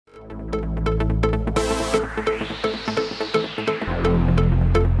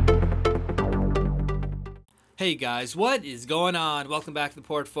Hey guys, what is going on? Welcome back to the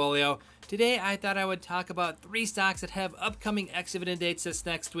portfolio. Today I thought I would talk about 3 stocks that have upcoming ex-dividend dates this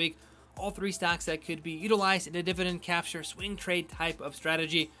next week. All 3 stocks that could be utilized in a dividend capture swing trade type of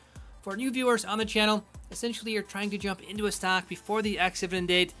strategy. For new viewers on the channel, essentially you're trying to jump into a stock before the ex-dividend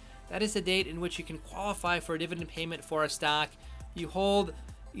date. That is the date in which you can qualify for a dividend payment for a stock. You hold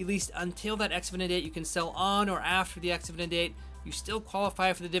at least until that ex-dividend date. You can sell on or after the ex-dividend date. You still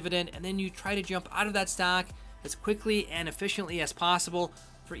qualify for the dividend, and then you try to jump out of that stock as quickly and efficiently as possible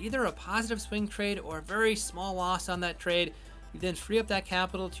for either a positive swing trade or a very small loss on that trade. You then free up that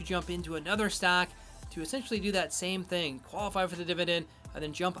capital to jump into another stock to essentially do that same thing, qualify for the dividend, and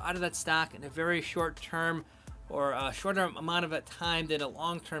then jump out of that stock in a very short term or a shorter amount of time than a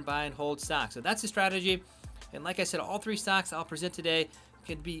long-term buy and hold stock. So that's the strategy. And like I said, all 3 stocks I'll present today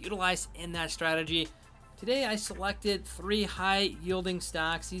can be utilized in that strategy. Today I selected 3 high-yielding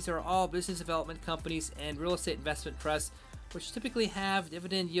stocks. These are all business development companies and real estate investment trusts, which typically have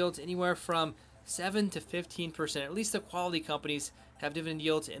dividend yields anywhere from 7 to 15%. At least the quality companies have dividend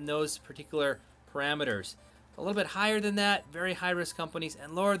yields in those particular parameters. A little bit higher than that, very high-risk companies,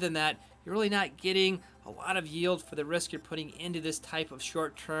 and lower than that, you're really not getting a lot of yield for the risk you're putting into this type of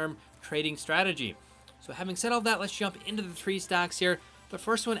short-term trading strategy. So having said all that, let's jump into the 3 stocks here. The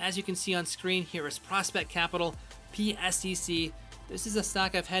first one, as you can see on screen here, is Prospect Capital, PSEC. This is a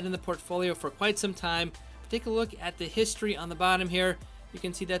stock I've had in the portfolio for quite some time. Take a look at the history on the bottom here. You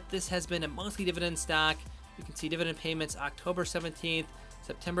can see that this has been a monthly dividend stock. You can see dividend payments October 17th,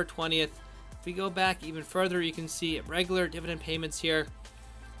 September 20th. If we go back even further, you can see regular dividend payments here.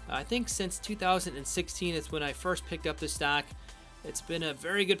 I think since 2016 is when I first picked up this stock. It's been a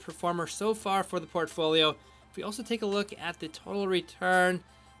very good performer so far for the portfolio. If we also take a look at the total return,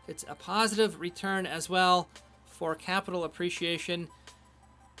 it's a positive return as well for capital appreciation,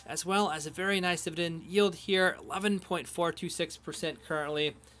 as well as a very nice dividend yield here, 11.426%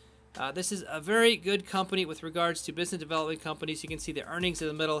 currently. This is a very good company with regards to business development companies. You can see the earnings in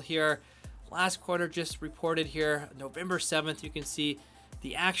the middle here. Last quarter just reported here, November 7th. You can see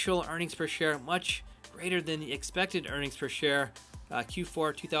the actual earnings per share much greater than the expected earnings per share,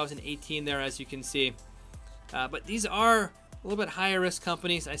 Q4 2018 there, as you can see. But these are a little bit higher risk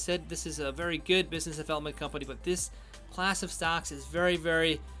companies. I said this is a very good business development company, but this class of stocks is very,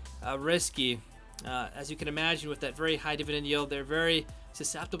 very risky. As you can imagine, with that very high dividend yield, they're very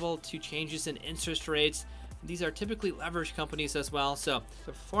susceptible to changes in interest rates. These are typically leveraged companies as well. So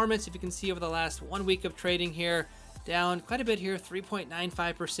the performance, if you can see over the last 1 week of trading here, down quite a bit here,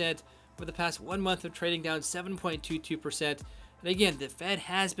 3.95%. Over the past 1 month of trading, down 7.22%. And again, the Fed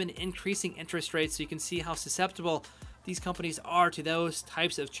has been increasing interest rates, so you can see how susceptible these companies are to those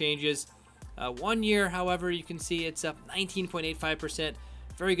types of changes. 1 year, however, you can see it's up 19.85%.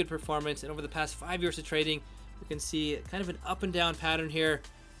 Very good performance. And over the past 5 years of trading, you can see kind of an up and down pattern here,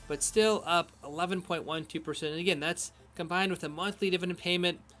 but still up 11.12%. And again, that's combined with a monthly dividend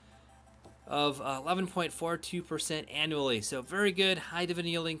payment of 11.42% annually. So very good high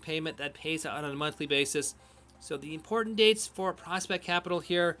dividend yielding payment that pays out on a monthly basis. So the important dates for Prospect Capital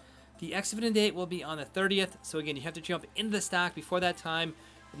here, the ex-dividend date will be on the 30th. So again, you have to jump into the stock before that time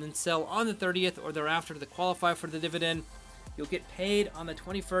and then sell on the 30th or thereafter to qualify for the dividend. You'll get paid on the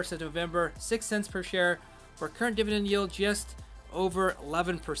 21st of November, 6 cents per share for current dividend yield just over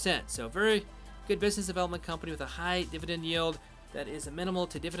 11%. So very good business development company with a high dividend yield that is amenable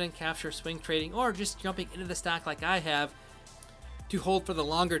to dividend capture, swing trading, or just jumping into the stock like I have to hold for the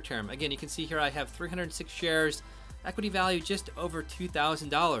longer term. Again, you can see here I have 306 shares, equity value just over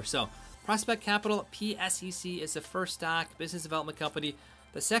 $2,000. So Prospect Capital, PSEC, is the first stock, business development company.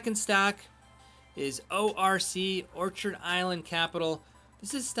 The second stock is ORC, Orchard Island Capital.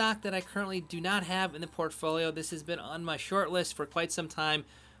 This is a stock that I currently do not have in the portfolio. This has been on my short list for quite some time.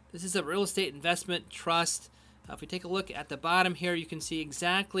 This is a real estate investment trust. If we take a look at the bottom here, you can see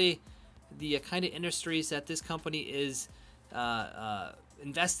exactly the kind of industries that this company is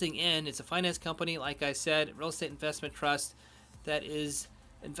investing in. It's a finance company, like I said, real estate investment trust that is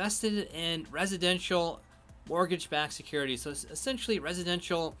invested in residential mortgage-backed securities. So it's essentially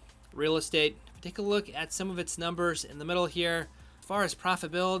residential real estate. If we take a look at some of its numbers in the middle here, as far as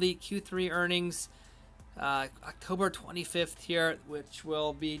profitability, Q3 earnings, October 25th here, which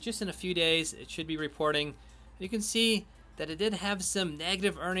will be just in a few days, it should be reporting. You can see that it did have some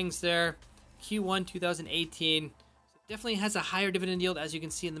negative earnings there, Q1 2018. Definitely has a higher dividend yield, as you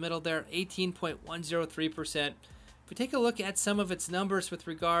can see in the middle there, 18.103%. If we take a look at some of its numbers with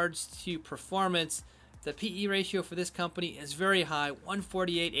regards to performance, the PE ratio for this company is very high,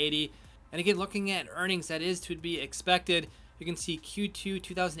 148.80. And again, looking at earnings, that is to be expected. You can see Q2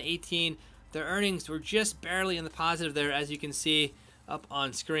 2018, their earnings were just barely in the positive there, as you can see up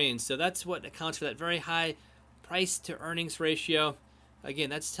on screen. So that's what accounts for that very high price to earnings ratio. Again,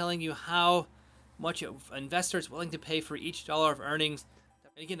 that's telling you how much an investor is willing to pay for each dollar of earnings.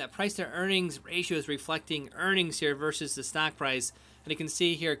 And again, that price to earnings ratio is reflecting earnings here versus the stock price. And you can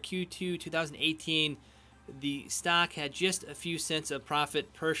see here Q2 2018, the stock had just a few cents of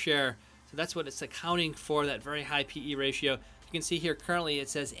profit per share. So that's what it's accounting for, that very high PE ratio. You can see here currently it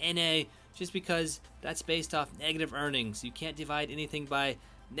says NA, just because that's based off negative earnings. You can't divide anything by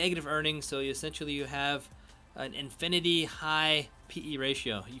negative earnings, so essentially you have an infinity high PE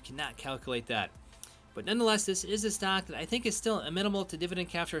ratio. You cannot calculate that. But nonetheless, this is a stock that I think is still amenable to dividend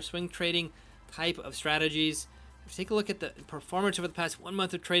capture swing trading type of strategies. If you take a look at the performance over the past 1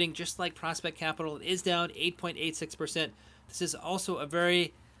 month of trading, just like Prospect Capital, it is down 8.86%. This is also a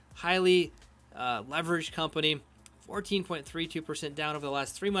very highly leveraged company. 14.32% down over the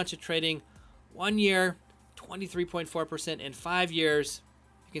last 3 months of trading. 1 year, 23.4%, and 5 years,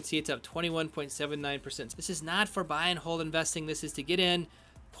 you can see it's up 21.79%. This is not for buy and hold investing. This is to get in,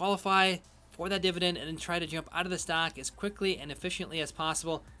 qualify for that dividend, and then try to jump out of the stock as quickly and efficiently as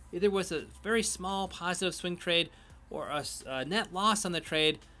possible, either with a very small positive swing trade or a net loss on the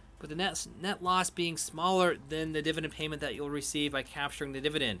trade, but the net loss being smaller than the dividend payment that you'll receive by capturing the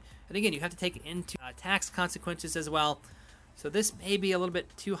dividend. And again, you have to take into tax consequences as well. So this may be a little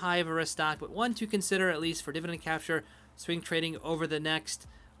bit too high of a risk stock, but one to consider at least for dividend capture swing trading over the next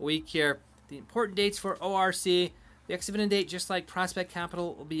week here. The important dates for ORC, the ex-dividend date, just like Prospect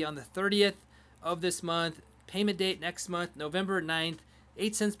Capital, will be on the 30th of this month. Payment date next month, November 9th,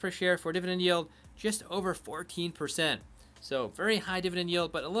 8 cents per share for dividend yield, just over 14%. So very high dividend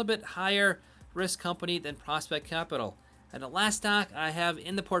yield, but a little bit higher risk company than Prospect Capital. And the last stock I have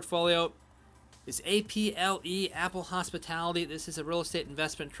in the portfolio is APLE, Apple Hospitality. This is a real estate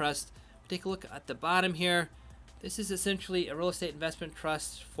investment trust. Take a look at the bottom here. This is essentially a real estate investment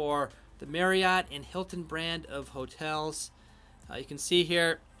trust for the Marriott and Hilton brand of hotels. You can see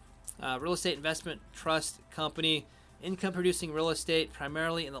here, real estate investment trust company, income producing real estate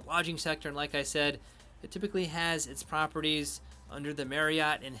primarily in the lodging sector. And like I said, it typically has its properties under the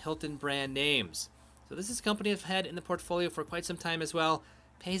Marriott and Hilton brand names. So this is a company I've had in the portfolio for quite some time as well.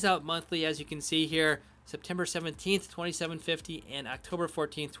 Pays out monthly, as you can see here, September 17th, $27.50 and October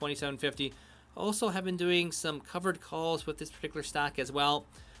 14th, $27.50. Also have been doing some covered calls with this particular stock as well.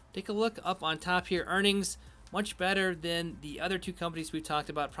 Take a look up on top here. Earnings much better than the other two companies we've talked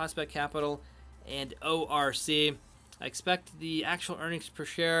about, Prospect Capital and ORC. I expect the actual earnings per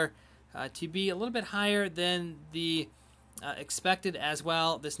share to be a little bit higher than the expected as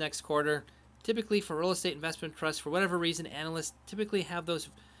well this next quarter. Typically for real estate investment trusts, for whatever reason, analysts typically have those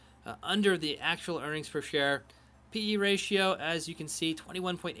under the actual earnings per share. PE ratio, as you can see,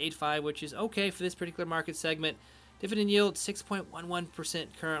 21.85, which is okay for this particular market segment. Dividend yield, 6.11%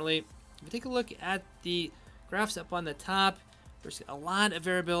 currently. If you take a look at the graphs up on the top, there's a lot of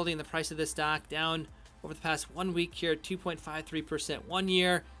variability in the price of this stock, down over the past 1 week here, 2.53%. 1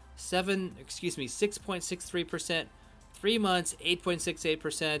 year, 6.63%. 3 months,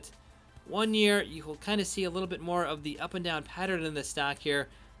 8.68%. 1 year, you will kind of see a little bit more of the up and down pattern in the stock here,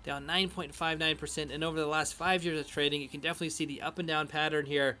 down 9.59%. And over the last 5 years of trading, you can definitely see the up and down pattern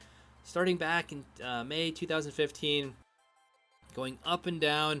here, starting back in May 2015, going up and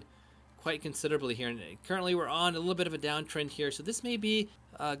down quite considerably here. And currently we're on a little bit of a downtrend here, so this may be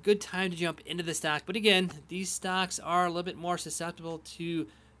a good time to jump into the stock. But again, these stocks are a little bit more susceptible to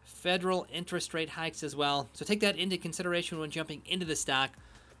federal interest rate hikes as well, so take that into consideration when jumping into the stock.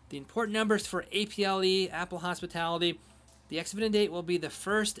 The important numbers for APLE, Apple Hospitality: the ex-dividend date will be the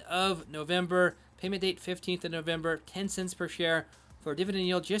 1st of November, payment date 15th of November, 10 cents per share for a dividend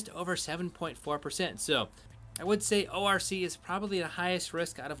yield just over 7.4%. So I would say ORC is probably the highest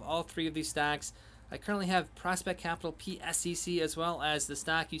risk out of all three of these stocks. I currently have Prospect Capital, PSCC, as well as the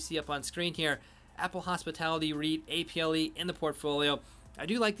stock you see up on screen here, Apple Hospitality REIT, APLE, in the portfolio. I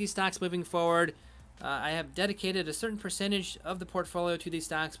do like these stocks moving forward. I have dedicated a certain percentage of the portfolio to these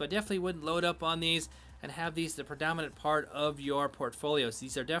stocks, but I definitely wouldn't load up on these and have these the predominant part of your portfolios.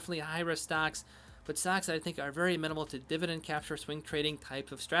 These are definitely high-risk stocks, but stocks that I think are very amenable to dividend capture swing trading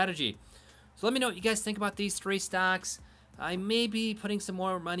type of strategy. So let me know what you guys think about these three stocks. I may be putting some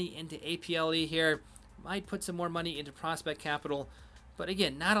more money into APLE here. Might put some more money into Prospect Capital. But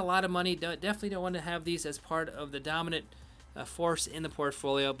again, not a lot of money. Definitely don't want to have these as part of the dominant force in the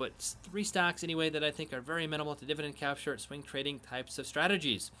portfolio. But three stocks anyway that I think are very amenable to dividend capture swing trading types of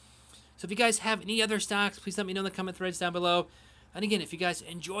strategies. So if you guys have any other stocks, please let me know in the comment threads down below. And again, if you guys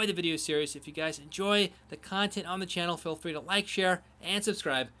enjoy the video series, if you guys enjoy the content on the channel, feel free to like, share, and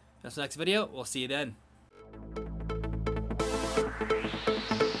subscribe. Until the next video, we'll see you then.